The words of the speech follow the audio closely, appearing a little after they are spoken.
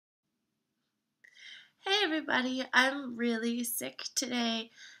Hey everybody, I'm really sick today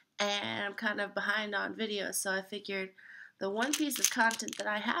and I'm kind of behind on videos, so I figured the one piece of content that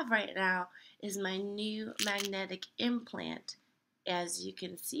I have right now is my new magnetic implant. As you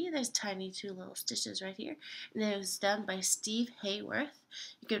can see, there's tiny two little stitches right here, and it was done by Steve Hayworth.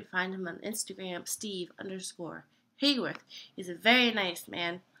 You can find him on Instagram, Steve_Hayworth. He's a very nice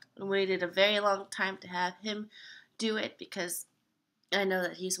man. I waited a very long time to have him do it because I know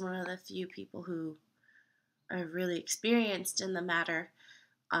that he's one of the few people who are really experienced in the matter.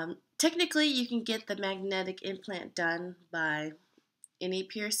 Technically, you can get the magnetic implant done by any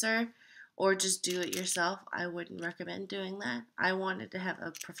piercer or just do it yourself. I wouldn't recommend doing that. I wanted to have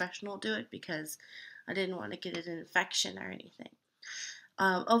a professional do it because I didn't want to get an infection or anything.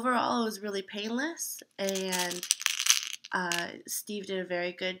 Overall, it was really painless, and Steve did a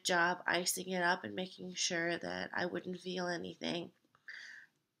very good job icing it up and making sure that I wouldn't feel anything.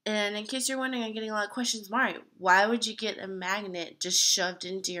 And in case you're wondering, I'm getting a lot of questions, Mari, why would you get a magnet just shoved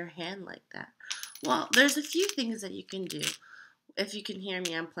into your hand like that? Well, there's a few things that you can do. If you can hear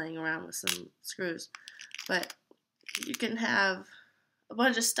me, I'm playing around with some screws. But you can have a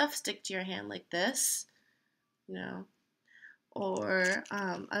bunch of stuff stick to your hand like this, Or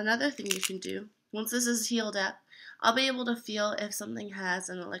another thing you can do, once this is healed up, I'll be able to feel if something has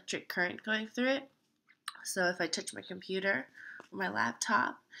an electric current going through it. So if I touch my computer or my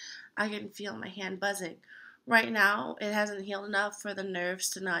laptop, I can feel my hand buzzing. Right now, it hasn't healed enough for the nerves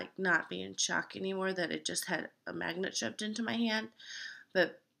to not be in shock anymore, that it just had a magnet shoved into my hand.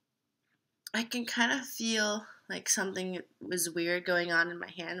 But I can kind of feel like something was weird going on in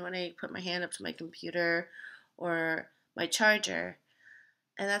my hand when I put my hand up to my computer or my charger.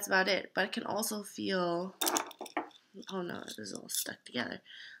 And that's about it. But I can also feel, oh no, it is all stuck together,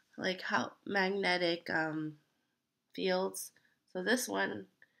 like how magnetic fields. So this one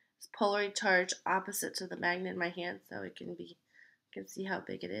is polarly charged opposite to the magnet in my hand, so it can be, you can see how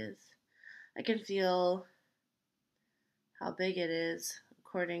big it is. I can feel how big it is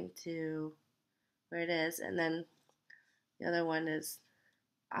according to where it is, and then the other one is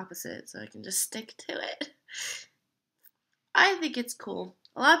opposite, so I can just stick to it. I think it's cool.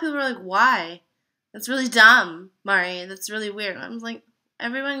 A lot of people are like, why? That's really dumb, Mari. That's really weird. I'm like,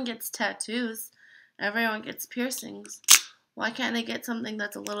 everyone gets tattoos. Everyone gets piercings. Why can't I get something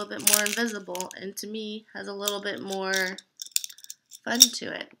that's a little bit more invisible and to me has a little bit more fun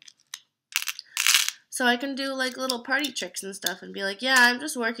to it? So I can do like little party tricks and stuff and be like, yeah, I'm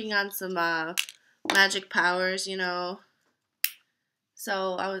just working on some magic powers,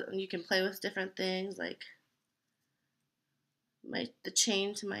 So you can play with different things, like the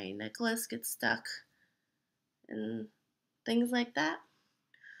chain to my necklace gets stuck and things like that.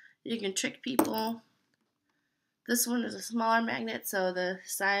 You can trick people. This one is a smaller magnet, so the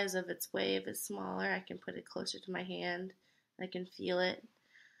size of its wave is smaller. I can put it closer to my hand. I can feel it.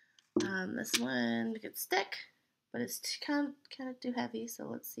 This one could stick, but it's kind of too heavy, so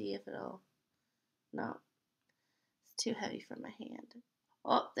let's see if it'll... No, it's too heavy for my hand.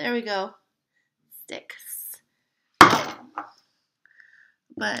 Oh, there we go. Sticks.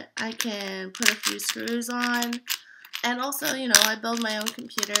 But I can put a few screws on. And also, I build my own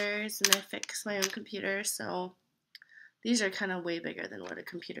computers and I fix my own computers, so these are kind of way bigger than what a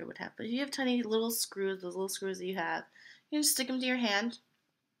computer would have. But if you have tiny little screws, those little screws that you have, you can just stick them to your hand.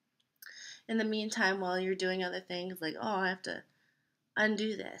 In the meantime, while you're doing other things, like, oh, I have to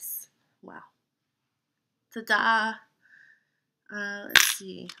undo this. Wow. Ta-da! Let's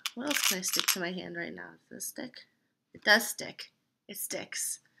see. What else can I stick to my hand right now? Does this stick? It does stick. It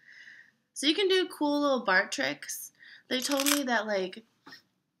sticks. So you can do cool little Bart tricks. They told me that, like,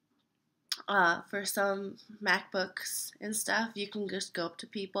 for some MacBooks and stuff, you can just go up to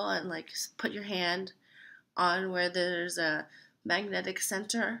people and, like, put your hand on where there's a magnetic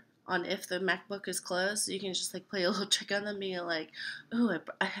center on if the MacBook is closed. So you can just, like, play a little trick on them, being like, ooh,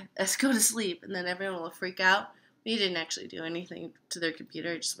 let's go to sleep. And then everyone will freak out. You didn't actually do anything to their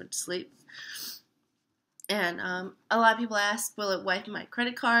computer. It just went to sleep. And a lot of people ask, will it wipe my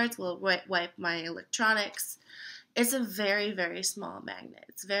credit cards? Will it wipe my electronics? It's a very, very small magnet.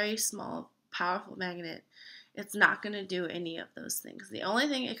 It's a very small, powerful magnet. It's not going to do any of those things. The only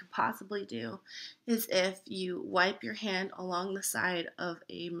thing it could possibly do is if you wipe your hand along the side of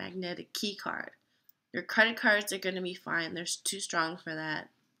a magnetic key card. Your credit cards are going to be fine. They're too strong for that.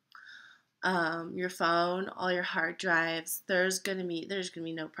 Your phone, all your hard drives, there's gonna be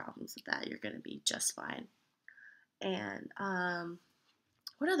no problems with that. You're gonna be just fine. And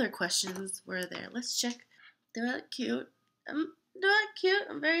what other questions were there? Let's check. Do I look cute? Do I look cute?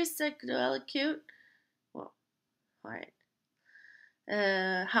 I'm very sick. Do I look cute? Well, all right.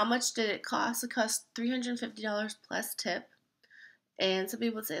 How much did it cost? It cost $350 plus tip. And some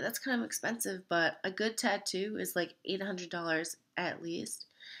people would say that's kind of expensive, but a good tattoo is like $800 at least.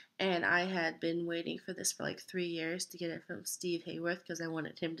 And I had been waiting for this for like 3 years to get it from Steve Hayworth because I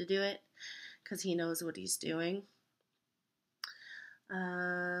wanted him to do it because he knows what he's doing.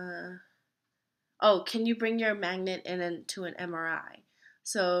 Oh, can you bring your magnet into an MRI?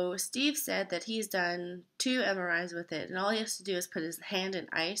 So Steve said that he's done 2 MRIs with it, and all he has to do is put his hand in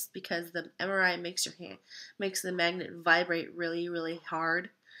ice because the MRI makes the magnet vibrate really, really hard,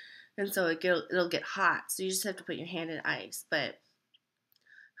 and so it'll get hot. So you just have to put your hand in ice. But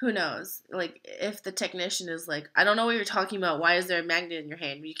who knows? Like if the technician is like, I don't know what you're talking about. Why is there a magnet in your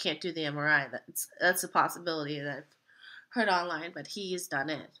hand? You can't do the MRI. That's a possibility that I've heard online, but he's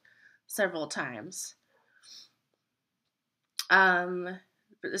done it several times.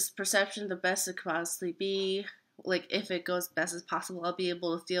 This perception, the best it could possibly be. Like if it goes best as possible, I'll be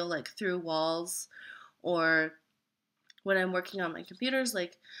able to feel like through walls, or when I'm working on my computers,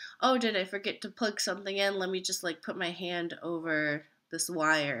 like, oh, did I forget to plug something in? Let me just like put my hand over this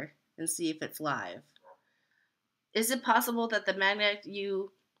wire and see if it's live. Is it possible that the magnet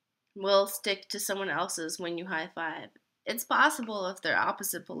you will stick to someone else's when you high five? It's possible if they're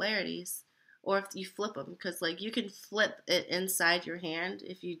opposite polarities or if you flip them, because like you can flip it inside your hand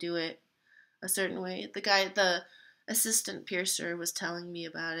if you do it a certain way. The assistant piercer was telling me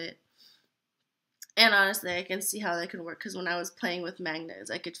about it. And honestly, I can see how that could work because when I was playing with magnets,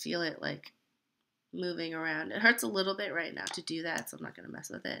 I could feel it like moving around. It hurts a little bit right now to do that, so I'm not going to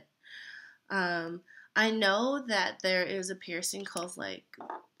mess with it. I know that there is a piercing called like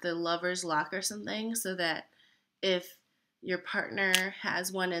the lover's lock or something, so that if your partner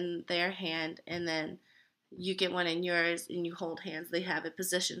has one in their hand and then you get one in yours and you hold hands, they have it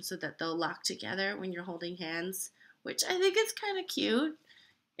positioned so that they'll lock together when you're holding hands, which I think is kind of cute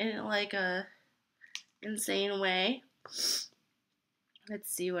in like a insane way.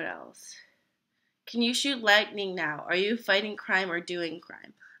 Let's see what else. Can you shoot lightning now? Are you fighting crime or doing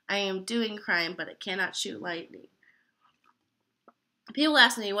crime? I am doing crime, but I cannot shoot lightning. People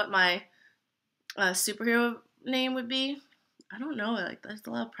ask me what my superhero name would be. I don't know. Like that's a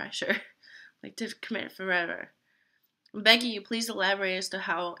lot of pressure, like to commit forever. I'm begging you, please elaborate as to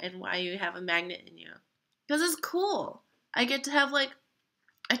how and why you have a magnet in you, because it's cool. I get to have like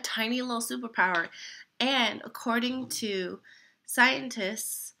a tiny little superpower, and according to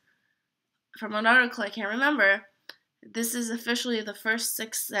scientists from an article I can't remember, this is officially the first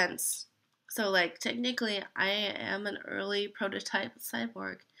sixth sense. So, like, technically, I am an early prototype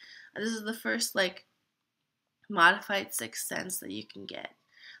cyborg. This is the first, like, modified sixth sense that you can get.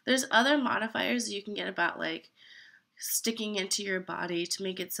 There's other modifiers you can get about, like, sticking into your body to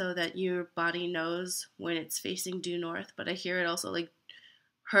make it so that your body knows when it's facing due north, but I hear it also, like,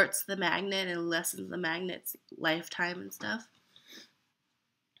 hurts the magnet and lessens the magnet's lifetime and stuff.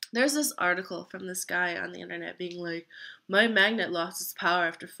 There's this article from this guy on the internet being like, my magnet lost its power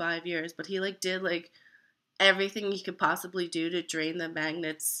after 5 years, but he like did like everything he could possibly do to drain the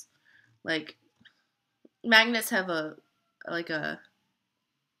magnets. Like magnets have a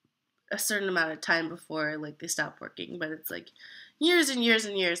certain amount of time before like they stop working, but it's like years and years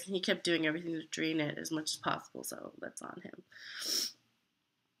and years, and he kept doing everything to drain it as much as possible, so that's on him.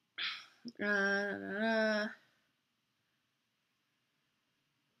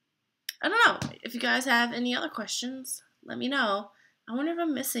 I don't know. If you guys have any other questions, let me know. I wonder if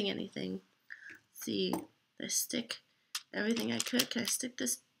I'm missing anything. Let's see. Did I stick everything I could? Can I stick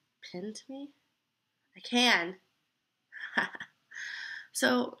this pin to me? I can.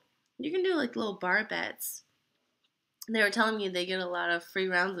 So, you can do like little bar bets. They were telling me they get a lot of free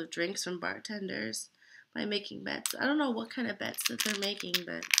rounds of drinks from bartenders by making bets. I don't know what kind of bets that they're making,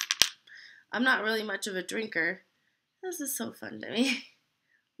 but I'm not really much of a drinker. This is so fun to me.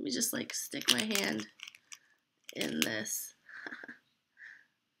 Let me just like stick my hand in this.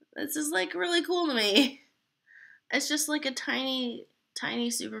 This is like really cool to me. It's just like a tiny, tiny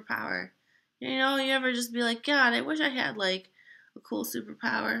superpower. You know, you ever just be like, God, I wish I had like a cool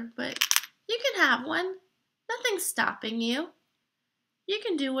superpower, but you can have one. Nothing's stopping you. You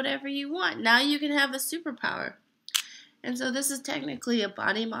can do whatever you want. Now you can have a superpower. And so this is technically a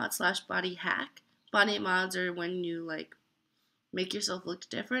body mod / body hack. Body mods are when you like make yourself look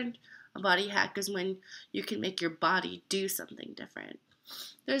different. A body hack is when you can make your body do something different.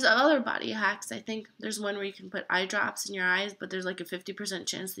 There's other body hacks. I think there's one where you can put eye drops in your eyes, but there's like a 50%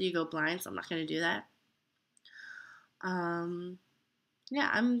 chance that you go blind, so I'm not going to do that.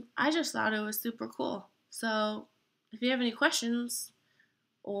 Yeah, I just thought it was super cool. So if you have any questions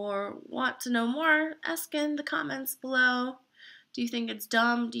or want to know more, ask in the comments below. Do you think it's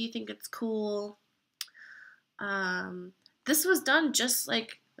dumb? Do you think it's cool? This was done just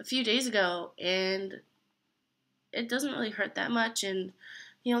like a few days ago, and it doesn't really hurt that much, and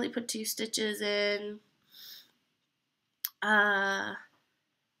he only put 2 stitches in. Uh,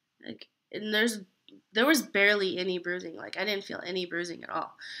 like, and there was barely any bruising. Like, I didn't feel any bruising at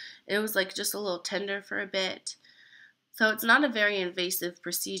all. It was like just a little tender for a bit. So it's not a very invasive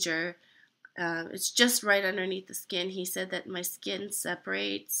procedure. It's just right underneath the skin. He said that my skin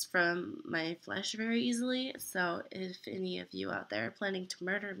separates from my flesh very easily. So if any of you out there are planning to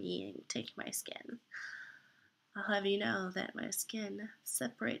murder me and take my skin, I'll have you know that my skin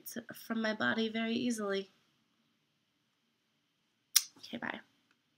separates from my body very easily. Okay, bye.